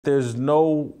There's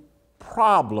no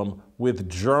problem with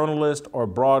journalists or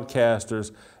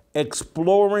broadcasters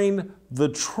exploring the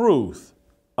truth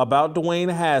about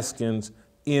Dwayne Haskins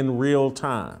in real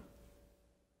time.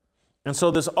 And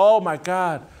so this, oh my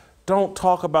God, don't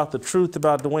talk about the truth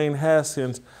about Dwayne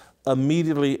Haskins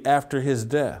immediately after his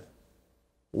death.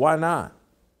 Why not?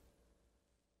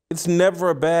 It's never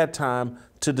a bad time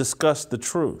to discuss the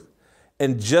truth.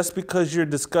 And just because you're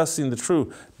discussing the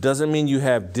truth doesn't mean you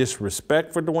have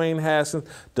disrespect for Dwayne Haskins,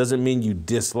 doesn't mean you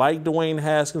dislike Dwayne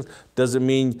Haskins, doesn't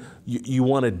mean you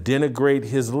want to denigrate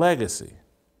his legacy.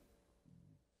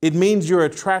 It means you're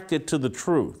attracted to the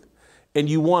truth and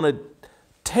you want to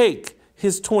take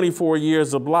his 24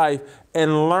 years of life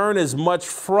and learn as much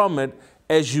from it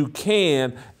as you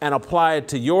can and apply it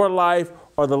to your life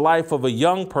or the life of a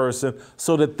young person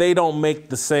so that they don't make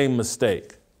the same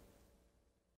mistake.